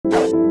Hey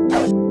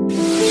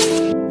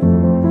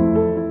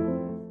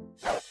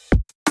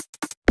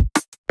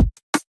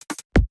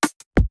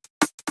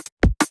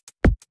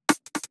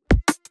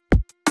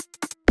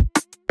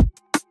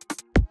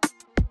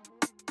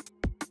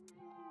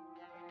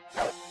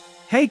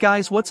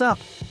guys, what's up?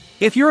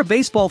 If you're a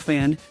baseball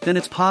fan, then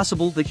it's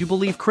possible that you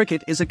believe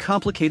cricket is a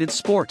complicated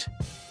sport.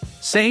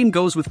 Same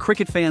goes with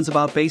cricket fans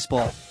about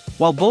baseball.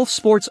 While both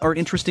sports are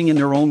interesting in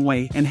their own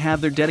way and have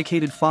their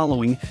dedicated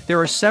following, there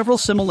are several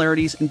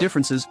similarities and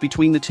differences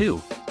between the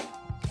two.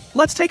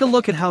 Let's take a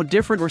look at how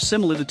different or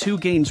similar the two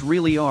games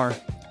really are.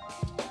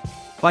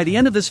 By the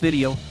end of this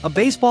video, a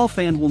baseball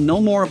fan will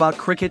know more about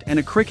cricket and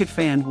a cricket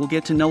fan will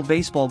get to know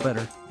baseball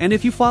better. And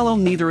if you follow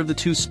neither of the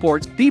two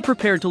sports, be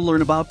prepared to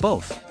learn about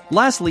both.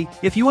 Lastly,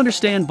 if you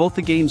understand both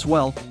the games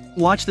well,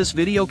 watch this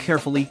video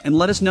carefully and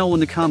let us know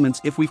in the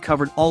comments if we've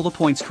covered all the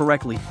points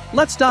correctly.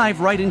 Let's dive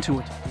right into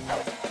it.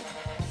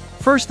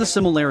 First, the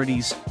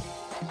similarities.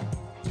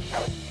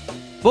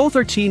 Both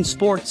are team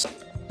sports.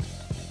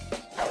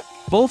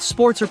 Both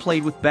sports are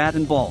played with bat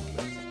and ball.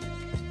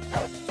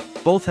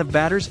 Both have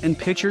batters and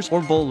pitchers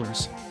or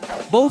bowlers.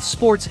 Both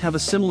sports have a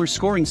similar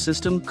scoring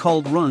system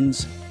called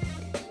runs.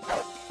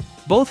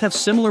 Both have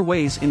similar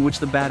ways in which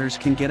the batters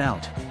can get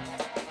out.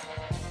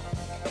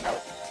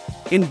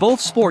 In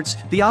both sports,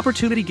 the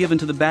opportunity given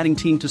to the batting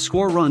team to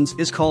score runs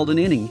is called an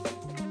inning.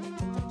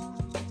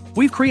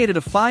 We've created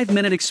a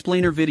 5-minute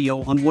explainer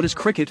video on what is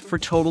cricket for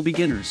total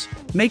beginners.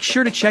 Make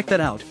sure to check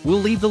that out. We'll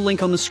leave the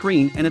link on the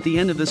screen and at the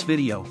end of this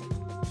video.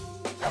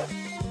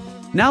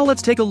 Now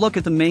let's take a look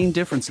at the main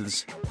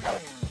differences.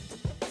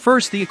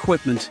 First, the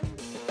equipment.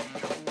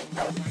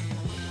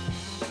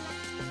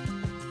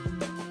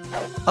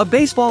 A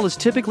baseball is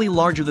typically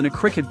larger than a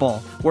cricket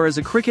ball, whereas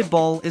a cricket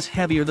ball is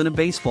heavier than a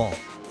baseball.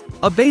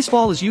 A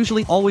baseball is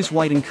usually always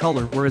white in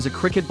color, whereas a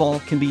cricket ball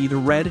can be either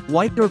red,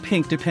 white, or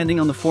pink depending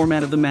on the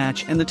format of the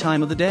match and the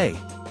time of the day.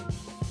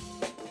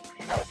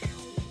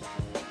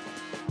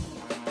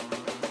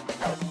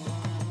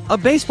 A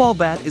baseball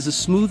bat is a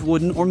smooth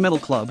wooden or metal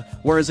club,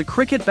 whereas a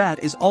cricket bat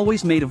is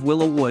always made of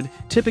willow wood,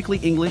 typically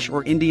English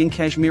or Indian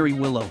Kashmiri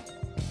willow.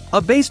 A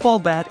baseball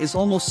bat is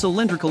almost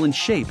cylindrical in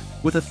shape,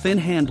 with a thin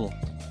handle.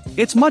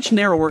 It's much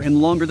narrower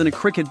and longer than a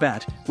cricket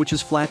bat, which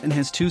is flat and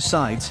has two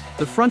sides.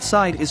 The front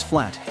side is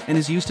flat and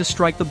is used to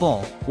strike the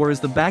ball,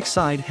 whereas the back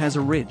side has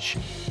a ridge.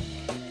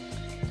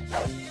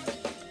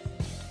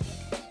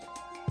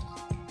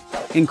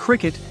 In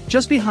cricket,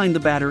 just behind the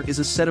batter is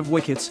a set of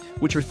wickets,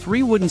 which are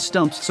 3 wooden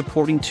stumps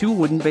supporting 2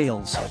 wooden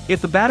bails.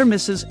 If the batter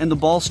misses and the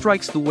ball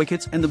strikes the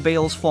wickets and the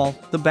bails fall,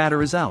 the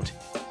batter is out.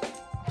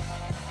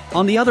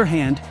 On the other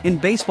hand, in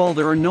baseball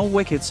there are no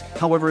wickets,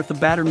 however if the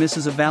batter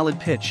misses a valid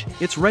pitch,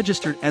 it's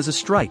registered as a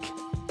strike.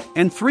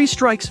 And 3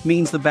 strikes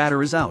means the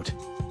batter is out.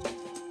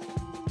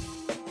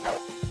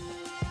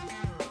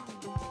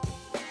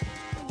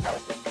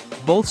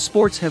 Both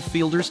sports have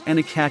fielders and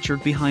a catcher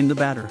behind the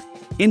batter.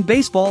 In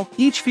baseball,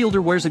 each fielder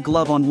wears a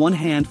glove on one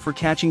hand for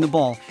catching the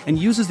ball and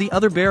uses the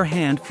other bare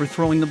hand for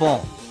throwing the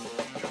ball.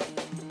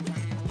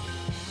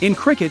 In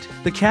cricket,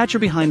 the catcher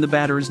behind the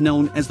batter is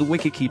known as the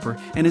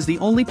wicketkeeper and is the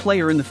only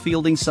player in the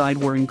fielding side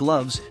wearing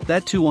gloves,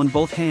 that too on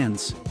both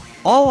hands.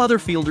 All other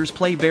fielders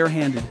play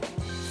bare-handed.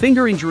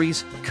 Finger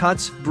injuries,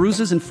 cuts,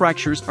 bruises and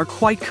fractures are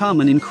quite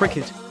common in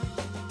cricket.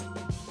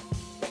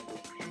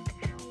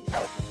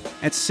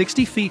 At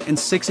 60 feet and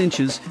 6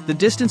 inches, the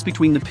distance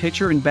between the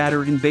pitcher and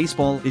batter in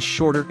baseball is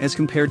shorter as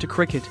compared to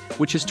cricket,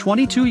 which is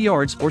 22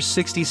 yards or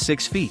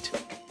 66 feet.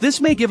 This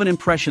may give an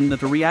impression that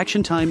the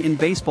reaction time in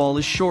baseball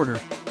is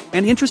shorter.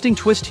 An interesting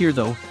twist here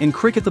though, in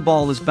cricket the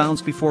ball is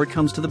bounced before it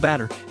comes to the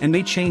batter and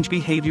may change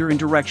behavior and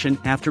direction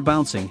after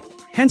bouncing.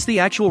 Hence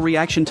the actual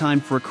reaction time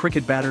for a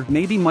cricket batter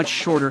may be much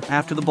shorter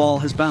after the ball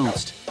has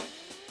bounced.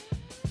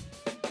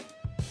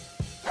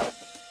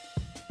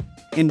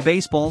 In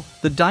baseball,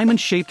 the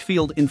diamond-shaped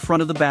field in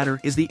front of the batter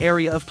is the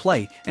area of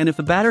play, and if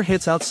the batter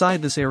hits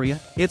outside this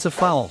area, it's a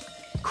foul.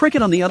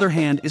 Cricket on the other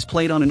hand is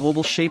played on an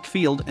oval-shaped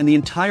field and the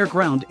entire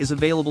ground is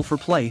available for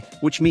play,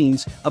 which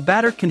means a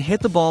batter can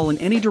hit the ball in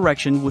any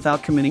direction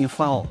without committing a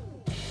foul.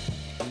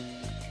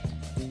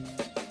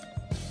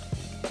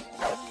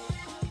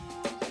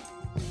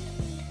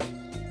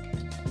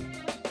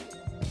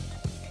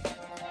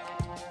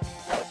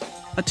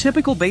 A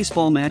typical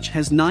baseball match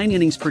has 9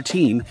 innings per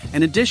team,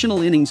 and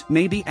additional innings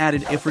may be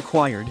added if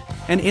required.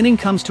 An inning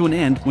comes to an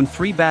end when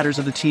 3 batters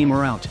of the team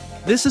are out.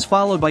 This is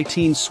followed by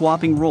teams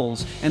swapping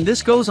roles, and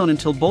this goes on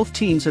until both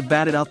teams have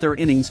batted out their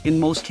innings in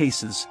most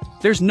cases.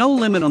 There's no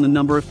limit on the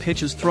number of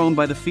pitches thrown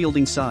by the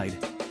fielding side.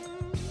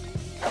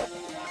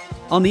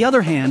 On the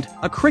other hand,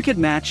 a cricket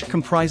match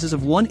comprises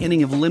of 1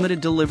 inning of limited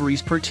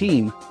deliveries per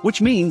team,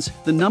 which means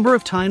the number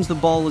of times the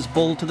ball is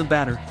bowled to the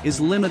batter is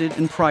limited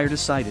and prior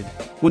decided.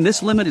 When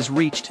this limit is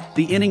reached,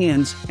 the inning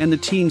ends and the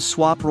teams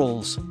swap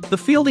roles. The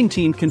fielding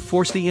team can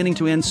force the inning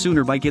to end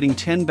sooner by getting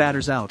 10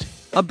 batters out.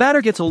 A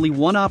batter gets only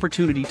 1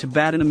 opportunity to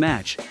bat in a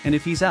match, and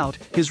if he's out,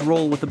 his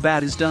role with the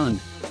bat is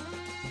done.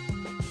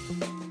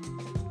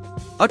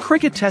 A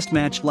cricket test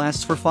match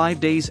lasts for 5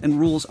 days and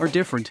rules are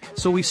different,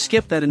 so we've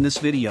skipped that in this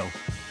video.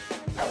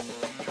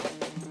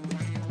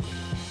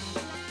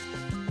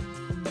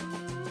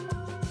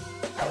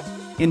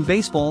 In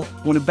baseball,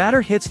 when a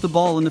batter hits the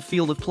ball in the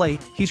field of play,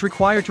 he's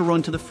required to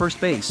run to the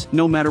first base,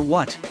 no matter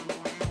what.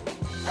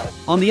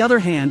 On the other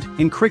hand,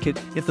 in cricket,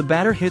 if the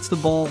batter hits the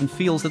ball and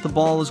feels that the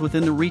ball is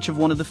within the reach of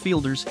one of the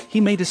fielders,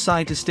 he may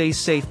decide to stay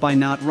safe by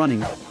not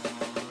running.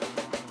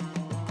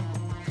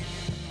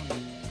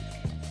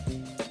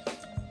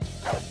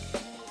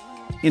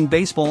 In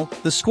baseball,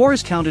 the score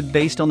is counted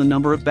based on the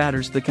number of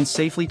batters that can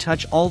safely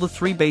touch all the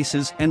 3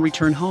 bases and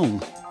return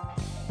home.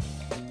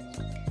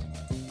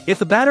 If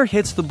the batter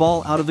hits the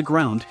ball out of the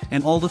ground,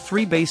 and all the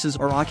 3 bases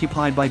are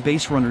occupied by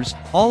base runners,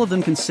 all of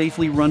them can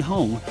safely run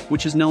home,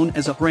 which is known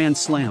as a grand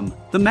slam.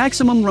 The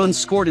maximum runs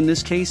scored in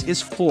this case is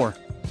 4.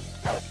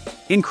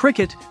 In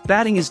cricket,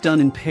 batting is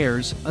done in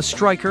pairs, a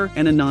striker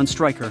and a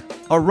non-striker.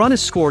 A run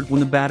is scored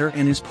when the batter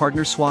and his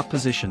partner swap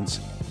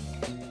positions.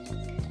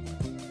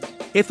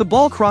 If the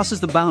ball crosses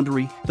the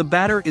boundary, the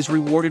batter is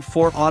rewarded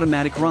 4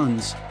 automatic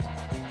runs.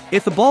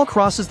 If the ball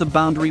crosses the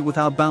boundary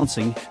without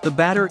bouncing, the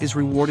batter is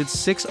rewarded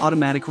 6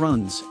 automatic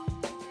runs.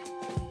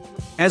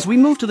 As we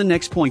move to the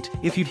next point,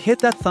 if you'd hit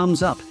that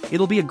thumbs up,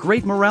 it'll be a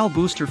great morale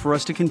booster for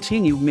us to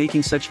continue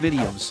making such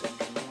videos.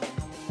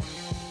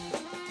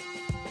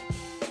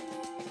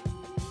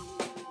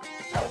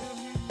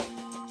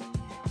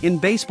 In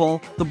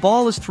baseball, the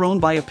ball is thrown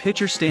by a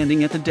pitcher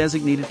standing at the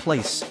designated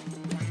place.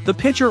 The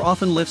pitcher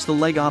often lifts the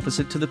leg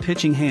opposite to the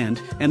pitching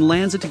hand and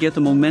lands it to get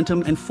the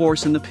momentum and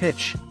force in the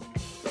pitch.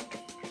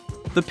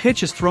 The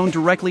pitch is thrown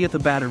directly at the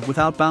batter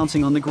without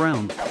bouncing on the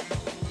ground.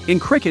 In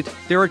cricket,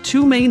 there are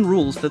 2 main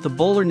rules that the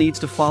bowler needs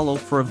to follow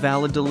for a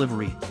valid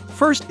delivery.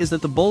 First is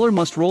that the bowler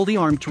must roll the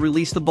arm to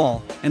release the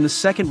ball, and the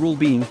second rule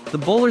being, the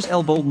bowler's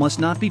elbow must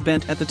not be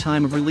bent at the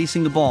time of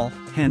releasing the ball,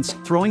 hence,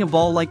 throwing a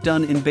ball like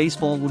done in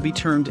baseball would be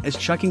termed as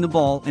chucking the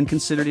ball and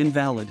considered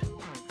invalid.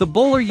 The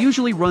bowler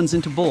usually runs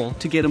into bowl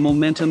to get a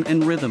momentum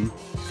and rhythm.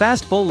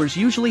 Fast bowlers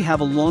usually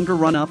have a longer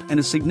run-up and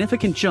a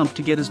significant jump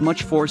to get as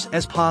much force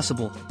as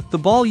possible. The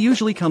ball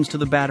usually comes to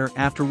the batter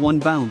after 1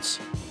 bounce.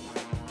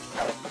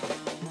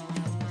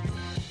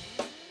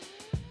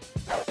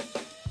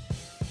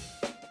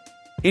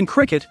 In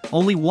cricket,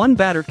 only 1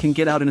 batter can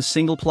get out in a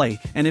single play,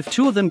 and if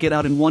 2 of them get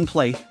out in 1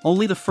 play,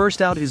 only the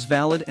first out is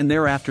valid and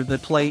thereafter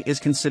that play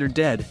is considered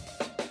dead.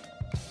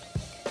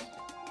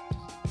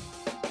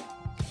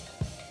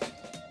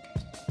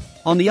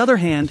 On the other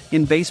hand,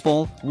 in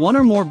baseball, 1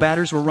 or more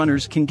batters or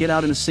runners can get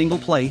out in a single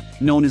play,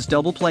 known as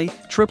double play,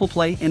 triple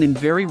play, and in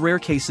very rare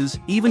cases,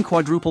 even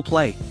quadruple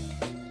play.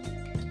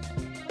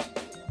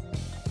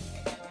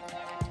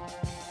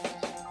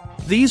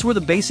 These were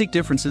the basic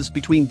differences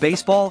between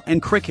baseball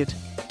and cricket.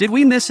 Did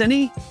we miss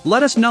any?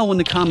 Let us know in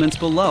the comments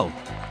below.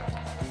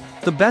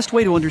 The best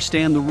way to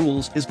understand the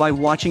rules is by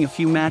watching a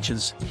few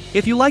matches.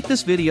 If you like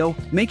this video,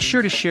 make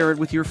sure to share it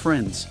with your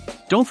friends.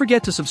 Don't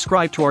forget to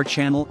subscribe to our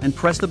channel and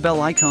press the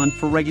bell icon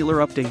for regular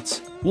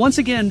updates. Once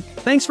again,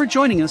 thanks for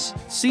joining us.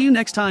 See you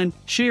next time.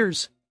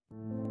 Cheers.